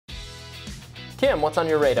Kim, what's on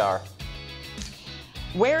your radar?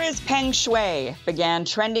 Where is Peng Shuai began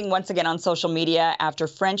trending once again on social media after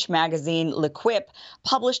French magazine L'Equipe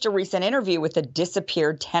published a recent interview with a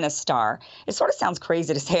disappeared tennis star. It sort of sounds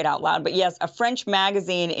crazy to say it out loud, but yes, a French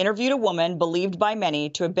magazine interviewed a woman believed by many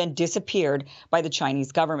to have been disappeared by the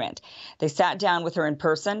Chinese government. They sat down with her in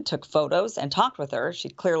person, took photos, and talked with her. She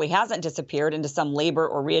clearly hasn't disappeared into some labor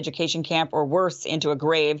or re-education camp or worse, into a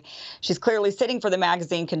grave. She's clearly sitting for the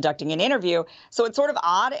magazine conducting an interview, so it's sort of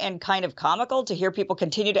odd and kind of comical to hear people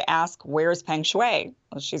continue to ask, where's Peng Shuai?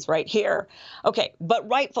 Well, she's right here. Okay, but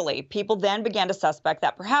rightfully, people then began to suspect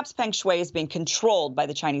that perhaps Peng Shuai is being controlled by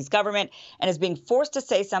the Chinese government and is being forced to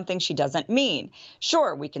say something she doesn't mean.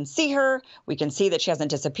 Sure, we can see her, we can see that she hasn't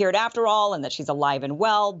disappeared after all and that she's alive and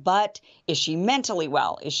well, but is she mentally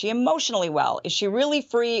well? Is she emotionally well? Is she really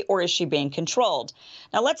free, or is she being controlled?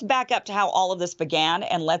 Now let's back up to how all of this began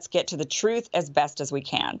and let's get to the truth as best as we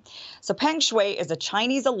can. So Peng Shuai is a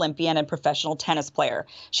Chinese Olympian and professional tennis player.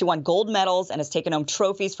 She won gold medals and has taken home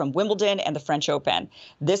trophies from Wimbledon and the French Open.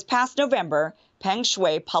 This past November, Peng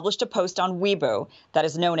Shuai published a post on Weibo that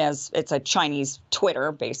is known as, it's a Chinese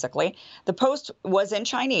Twitter, basically. The post was in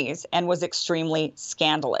Chinese and was extremely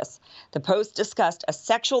scandalous. The post discussed a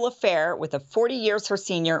sexual affair with a 40 years her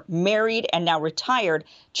senior, married and now retired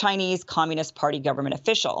Chinese Communist Party government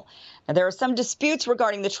official. Now, there are some disputes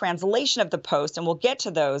regarding the translation of the post, and we'll get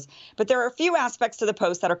to those, but there are a few aspects to the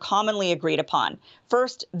post that are commonly agreed upon.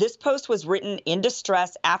 First, this post was written in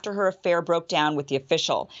distress after her affair broke down with the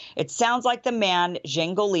official. It sounds like the man,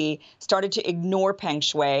 Zheng Goli, started to ignore Peng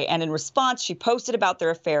Shuai, and in response, she posted about their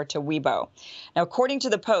affair to Weibo. Now, according to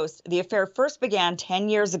the post, the affair first began 10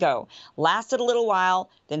 years ago, lasted a little while,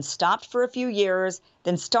 then stopped for a few years,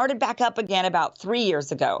 then started back up again about 3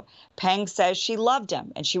 years ago. Peng says she loved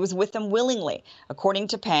him and she was with him willingly. According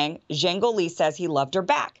to Peng, Zheng Goli says he loved her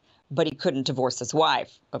back, but he couldn't divorce his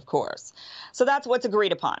wife, of course. So that's what's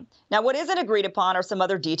agreed upon. Now, what isn't agreed upon are some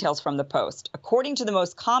other details from the post. According to the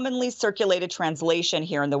most commonly circulated translation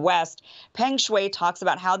here in the West, Peng Shuai talks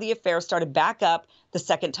about how the affair started back up the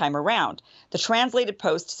second time around. The translated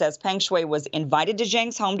post says Peng Shuai was invited to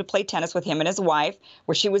Zheng's home to play tennis with him and his wife,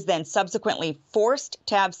 where she was then subsequently forced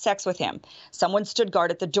to have sex with him. Someone stood guard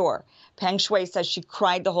at the door. Peng Shuai says she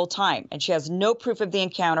cried the whole time, and she has no proof of the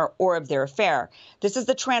encounter or of their affair. This is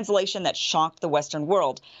the translation that shocked the Western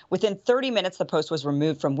world. Within 30 minutes, the post was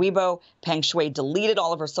removed from Weibo. Peng Shuai deleted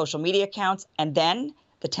all of her social media accounts, and then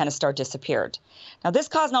the tennis star disappeared. Now, this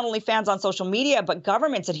caused not only fans on social media, but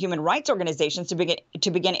governments and human rights organizations to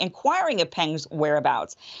begin inquiring of Peng's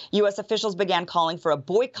whereabouts. U.S. officials began calling for a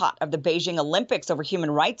boycott of the Beijing Olympics over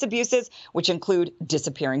human rights abuses, which include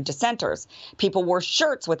disappearing dissenters. People wore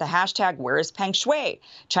shirts with the hashtag "Where is Peng Shuai?"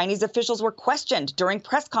 Chinese officials were questioned during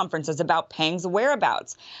press conferences about Peng's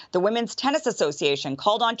whereabouts. The Women's Tennis Association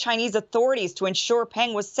called on Chinese authorities to ensure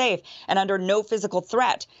Peng was safe and under no physical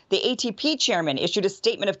threat. The ATP chairman issued a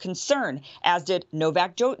statement of concern, as did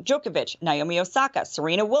Novak Djokovic, Naomi Osaka,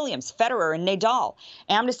 Serena Williams, Federer, and Nadal.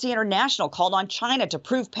 Amnesty International called on China to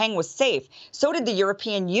prove Peng was safe. So did the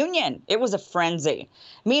European Union. It was a frenzy.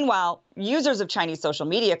 Meanwhile, users of Chinese social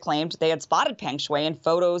media claimed they had spotted Peng Shuai in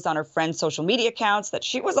photos on her friends' social media accounts, that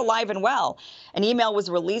she was alive and well. An email was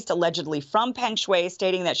released allegedly from Peng Shuai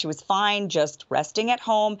stating that she was fine, just resting at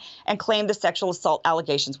home, and claimed the sexual assault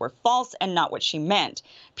allegations were false and not what she meant.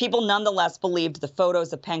 People nonetheless believed the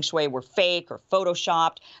photos of Peng Shuai were fake or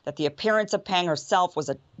photoshopped, that the appearance of Peng herself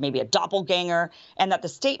was maybe a doppelganger, and that the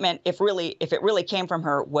statement, if it really came from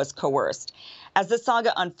her, was coerced. As the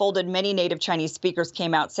saga unfolded, many native Chinese speakers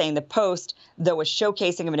came out saying the post, though a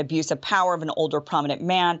showcasing of an abuse of power of an older prominent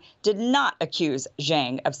man, did not accuse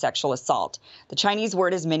Zheng of sexual assault. The Chinese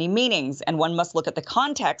word has many meanings, and one must look at the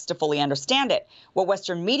context to fully understand it. What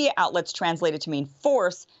Western media outlets translated to mean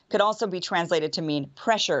force could also be translated to mean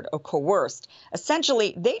pressured or coerced.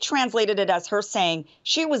 Essentially, they translated it as her saying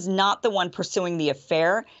she was not the one pursuing the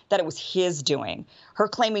affair, that it was his doing. Her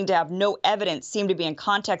claiming to have no evidence seemed to be in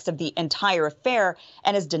context of the entire affair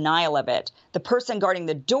and his denial of it. The person guarding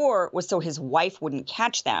the door was so his wife wouldn't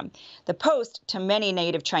catch them. The post, to many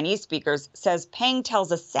native Chinese speakers, says Peng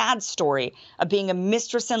tells a sad story of being a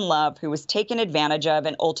mistress in love who was taken advantage of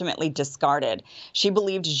and ultimately discarded. She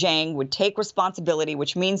believed Zheng would take responsibility,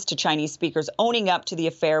 which means to Chinese speakers owning up to the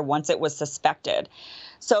affair once it was suspected.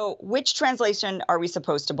 So which translation are we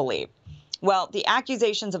supposed to believe? Well, the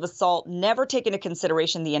accusations of assault never take into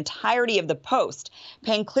consideration the entirety of the post.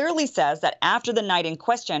 Peng clearly says that after the night in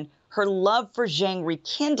question, her love for Zhang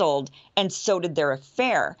rekindled, and so did their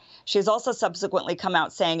affair. She has also subsequently come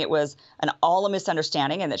out saying it was all a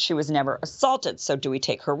misunderstanding and that she was never assaulted. So do we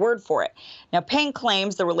take her word for it? Now, Peng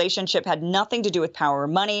claims the relationship had nothing to do with power or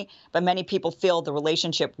money, but many people feel the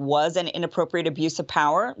relationship was an inappropriate abuse of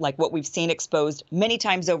power, like what we've seen exposed many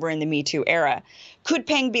times over in the Me Too era. Could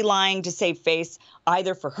Peng be lying to save face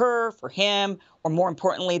either for her, for him, or more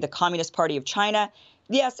importantly, the Communist Party of China?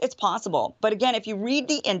 Yes, it's possible. But again, if you read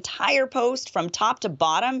the entire post from top to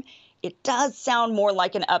bottom, it does sound more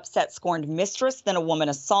like an upset, scorned mistress than a woman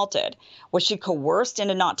assaulted. Was she coerced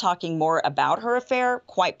into not talking more about her affair?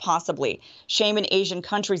 Quite possibly. Shame in Asian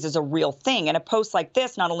countries is a real thing, and a post like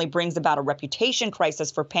this not only brings about a reputation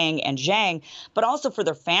crisis for Peng and Zhang, but also for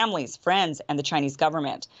their families, friends, and the Chinese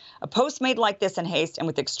government. A post made like this in haste and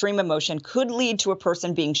with extreme emotion could lead to a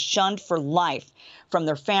person being shunned for life from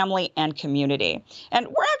their family and community. And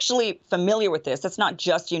we're actually familiar with this. It's not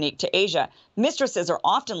just unique to Asia. Mistresses are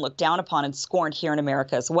often looked down upon and scorned here in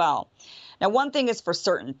America as well. Now, one thing is for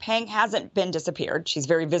certain, Peng hasn't been disappeared. She's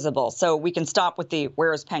very visible. So we can stop with the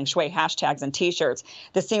 "Where is Peng Shuai" hashtags and T-shirts.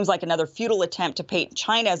 This seems like another futile attempt to paint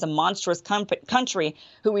China as a monstrous country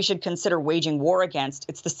who we should consider waging war against.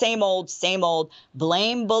 It's the same old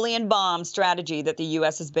blame, bully, and bomb strategy that the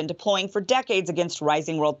U.S. has been deploying for decades against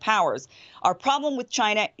rising world powers. Our problem with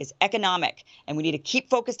China is economic, and we need to keep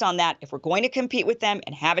focused on that if we're going to compete with them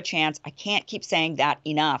and have a chance. I can't keep saying that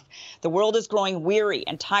enough. The world is growing weary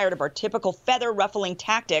and tired of our typical feather-ruffling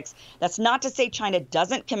tactics. That's not to say China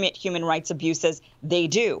doesn't commit human rights abuses. They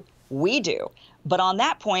do. We do. But on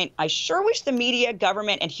that point, I sure wish the media,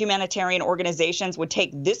 government, and humanitarian organizations would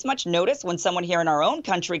take this much notice when someone here in our own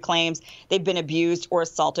country claims they've been abused or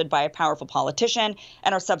assaulted by a powerful politician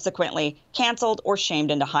and are subsequently canceled or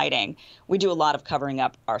shamed into hiding. We do a lot of covering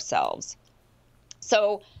up ourselves.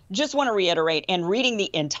 So just want to reiterate, in reading the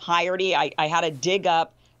entirety, I had to dig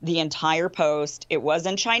up the entire post. It was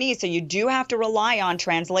in Chinese, so you do have to rely on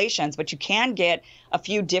translations, but you can get a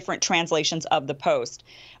few different translations of the post.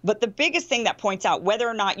 But the biggest thing that points out whether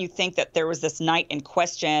or not you think that there was this night in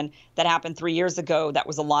question that happened 3 years ago that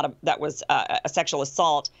was a sexual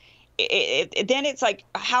assault, then it's like,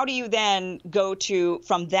 how do you then go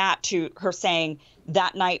from that to her saying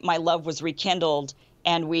that night my love was rekindled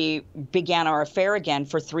and we began our affair again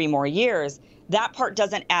for 3 more years? That part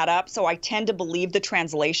doesn't add up, so I tend to believe the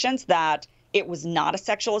translations that it was not a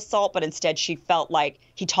sexual assault, but instead she felt like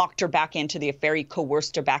he talked her back into the affair, he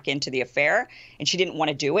coerced her back into the affair, and she didn't want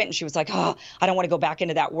to do it, and she was like, oh, I don't want to go back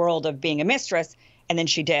into that world of being a mistress, and then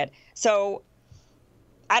she did. So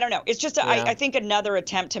I don't know. It's just, I think, another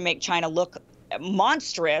attempt to make China look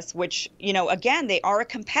monstrous, which, again, they are a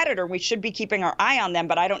competitor. We should be keeping our eye on them,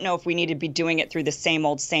 but I don't know if we need to be doing it through the same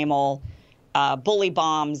old bully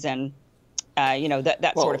bombs and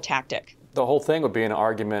that sort of tactic. The whole thing would be an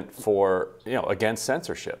argument for, against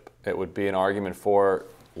censorship. It would be an argument for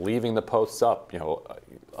leaving the posts up,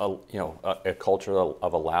 a culture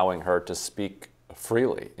of allowing her to speak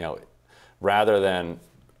freely, rather than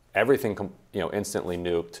everything, instantly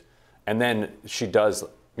nuked. And then she does,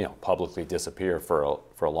 publicly disappear for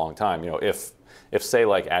a long time. If say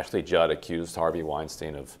like Ashley Judd accused Harvey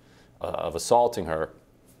Weinstein of assaulting her,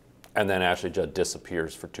 and then Ashley Judd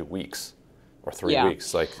disappears for 2 weeks. Or 3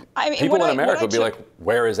 weeks. Like, people in America would be like,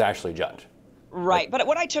 where is Ashley Judd? Right. But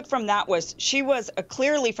what I took from that was she was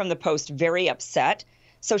clearly from the post very upset.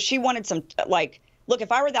 So she wanted some, look,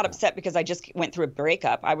 if I were that upset because I just went through a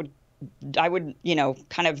breakup, I would,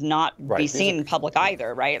 kind of not be seen in public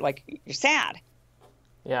either, right? Like, you're sad.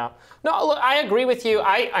 Yeah. No, look, I agree with you.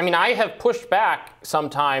 I mean, I have pushed back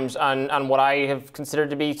sometimes on what I have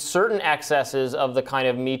considered to be certain excesses of the kind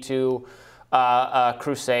of Me Too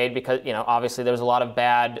crusade, because obviously there was a lot of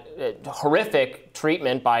bad, horrific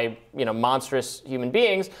treatment by monstrous human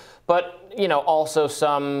beings, but also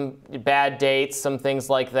some bad dates, some things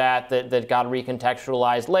like that got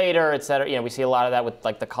recontextualized later, et cetera. We see a lot of that with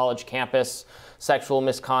like the college campus sexual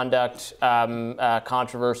misconduct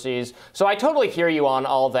controversies. So I totally hear you on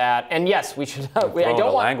all that. And yes, we should. I don't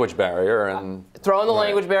want language barrier and throw in the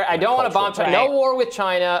language barrier. I don't want to bomb China. No war with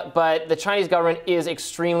China, but the Chinese government is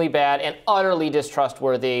extremely bad and utterly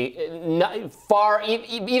distrustworthy. Far,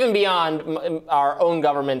 even beyond our own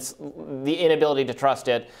government's the inability to trust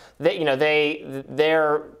it.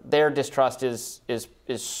 Their distrust is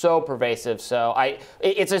so pervasive. So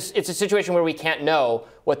it's a situation where we can't know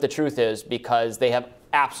what the truth is because they have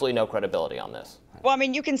absolutely no credibility on this. Well, I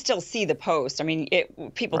mean, you can still see the post. I mean,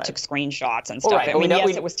 people took screenshots and stuff. Right. I mean,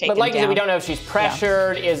 yes, it was taken down. But like you said, we don't know if she's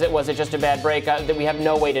pressured. Yeah. Was it just a bad breakup? That we have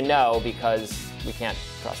no way to know because we can't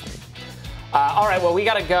trust them. All right, well, we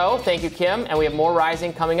got to go. Thank you, Kim. And we have more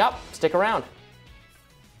Rising coming up. Stick around.